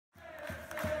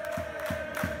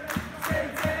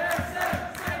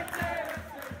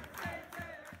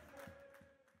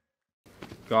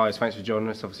Guys, thanks for joining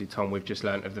us. Obviously, Tom, we've just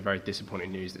learnt of the very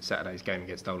disappointing news that Saturday's game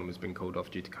against Allman has been called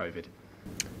off due to COVID.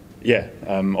 Yeah,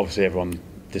 obviously everyone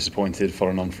disappointed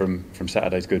following on from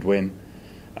Saturday's good win,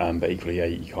 but equally, yeah,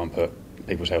 you can't put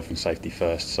people's health and safety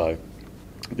first. So,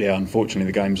 yeah, unfortunately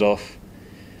the game's off.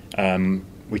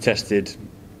 We tested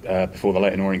before the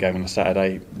Leighton Orient game on the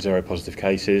Saturday, 0 positive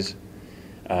cases.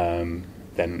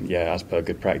 Then, yeah, as per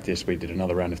good practice, we did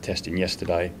another round of testing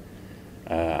yesterday,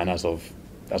 and as of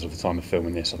the time of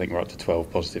filming this, I think we're up to 12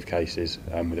 positive cases,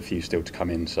 with a few still to come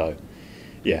in. So,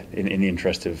 yeah, in the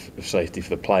interest of safety for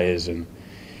the players and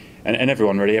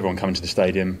everyone, really, everyone coming to the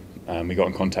stadium, we got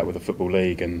in contact with the Football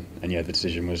League, and yeah, the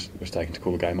decision was taken to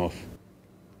call the game off.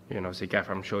 Yeah, and obviously,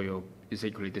 Gaffer, I'm sure it's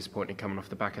equally disappointed coming off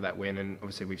the back of that win, and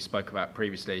obviously we've spoke about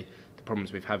previously the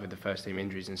problems we've had with the first team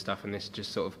injuries and stuff, and this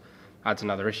just sort of adds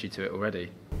another issue to it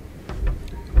already.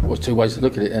 Well, there's two ways to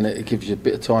look at it, and it gives you a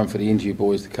bit of time for the injury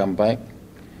boys to come back.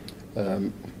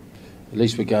 At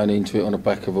least we're going into it on the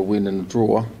back of a win and a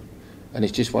draw, and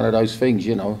it's just one of those things,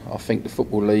 you know. I think the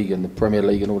Football League and the Premier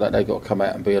League and all that, they've got to come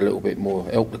out and be a little bit more,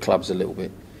 help the clubs a little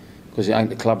bit, because it ain't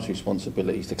the club's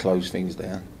responsibilities to close things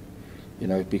down, you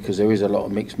know, because there is a lot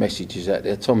of mixed messages out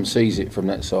there. Tom sees it from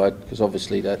that side, because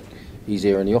obviously that he's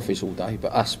here in the office all day,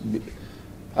 but us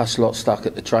lot stuck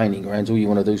at the training grounds, all you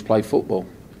want to do is play football.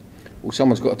 Well,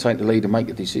 someone's got to take the lead and make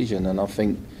a decision, and I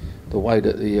think the way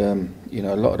that the you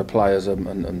know, a lot of the players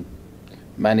and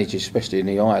managers, especially in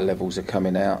the higher levels, are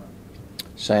coming out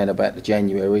saying about the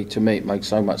January, to me it makes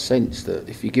so much sense that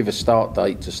if you give a start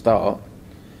date to start,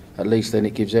 at least then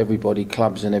it gives everybody,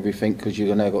 clubs and everything, because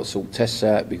you've now got to sort tests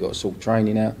out, you've got to sort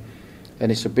training out, and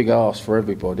it's a big ask for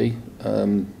everybody.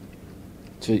 To,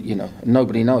 you know,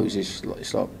 nobody knows. It's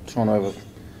like trying to have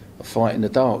a fight in the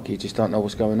dark. You just don't know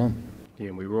what's going on. Yeah,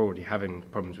 and we were already having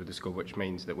problems with the school, which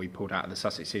means that we pulled out of the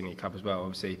Sussex Senior Cup as well.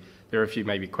 Obviously, there are a few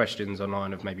maybe questions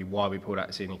online of maybe why we pulled out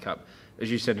the Senior Cup. As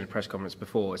you said in the press conference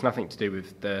before, it's nothing to do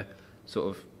with the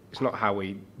sort of, it's not how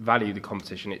we value the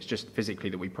competition, it's just physically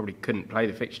that we probably couldn't play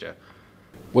the fixture.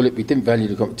 Well, if we didn't value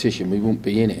the competition, we wouldn't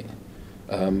be in it.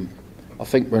 I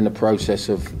think we're in the process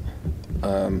of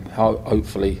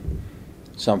hopefully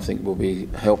something will be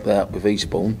helped out with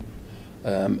Eastbourne,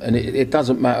 and it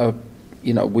doesn't matter.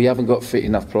 You know, we haven't got fit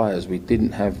enough players. We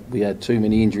had too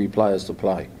many injury players to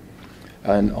play.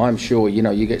 And I'm sure, you know,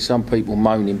 you get some people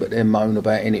moaning, but they moan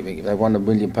about anything. If they won £1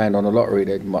 million on the lottery,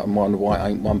 they'd wonder why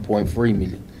it ain't 1.3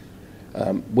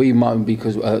 million. We moan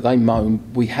because they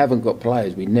moan we haven't got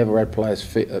players. We never had players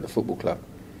fit at the football club.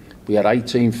 We had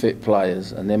 18 fit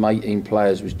players, and them 18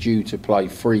 players was due to play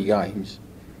 3 games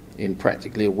in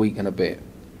practically a week and a bit.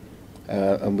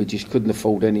 And we just couldn't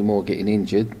afford any more getting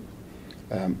injured.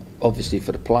 Obviously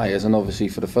for the players and obviously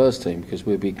for the first team, because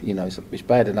we'll be, you know, it's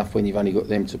bad enough when you've only got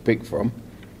them to pick from.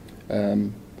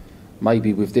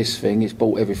 Maybe with this thing, it's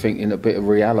brought everything in a bit of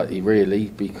reality, really,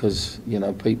 because, you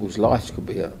know, people's lives could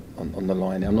be on the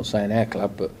line. I'm not saying our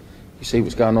club, but you see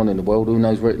what's going on in the world. Who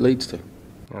knows where it leads to?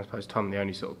 I suppose, Tom, the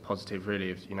only sort of positive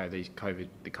really of, you know, these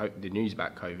the news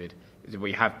about COVID is that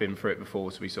we have been through it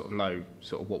before, so we sort of know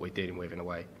sort of what we're dealing with in a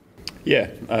way. Yeah.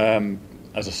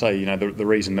 As I say, you know, the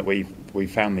reason that we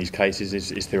found these cases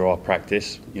is through our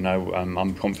practice. You know,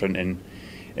 I'm confident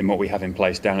in what we have in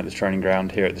place down at the training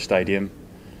ground here at the stadium.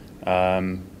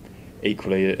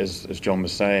 Equally, as John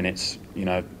was saying, it's, you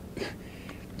know, you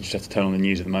just have to turn on the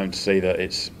news at the moment to see that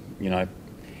it's, you know,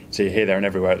 so you're here, there and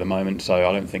everywhere at the moment. So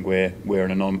I don't think we're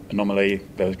an anomaly.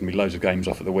 There's going to be loads of games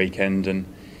off at the weekend, and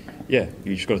yeah,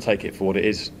 you just got to take it for what it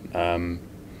is.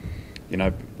 You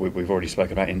know, we've already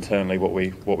spoken about internally what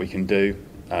we can do,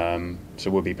 so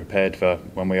we'll be prepared for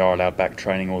when we are allowed back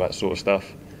training, all that sort of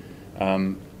stuff.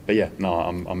 But yeah, no,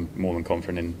 I'm more than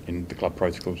confident in the club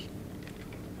protocols.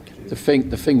 The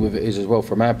thing with it is as well,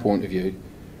 from our point of view,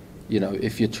 you know,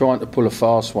 if you're trying to pull a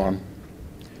fast one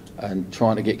and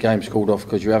trying to get games called off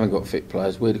because you haven't got fit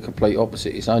players, we're the complete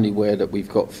opposite. It's only where that we've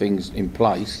got things in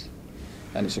place,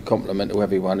 and it's a compliment to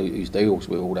everyone who deals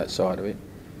with all that side of it,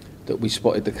 that we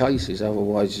spotted the cases.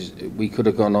 Otherwise, we could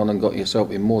have gone on and got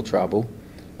yourself in more trouble,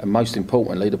 and most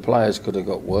importantly, the players could have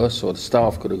got worse, or the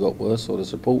staff could have got worse, or the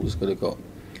supporters could have got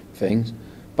things.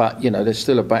 But, you know, there's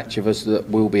still a batch of us that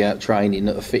will be out training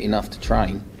that are fit enough to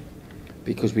train,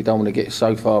 because we don't want to get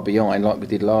so far behind like we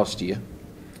did last year,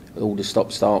 all the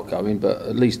stop-start going. But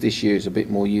at least this year is a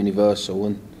bit more universal,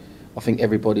 and I think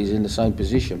everybody's in the same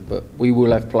position. But we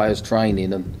will have players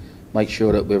training and make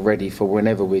sure that we're ready for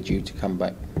whenever we're due to come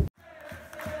back.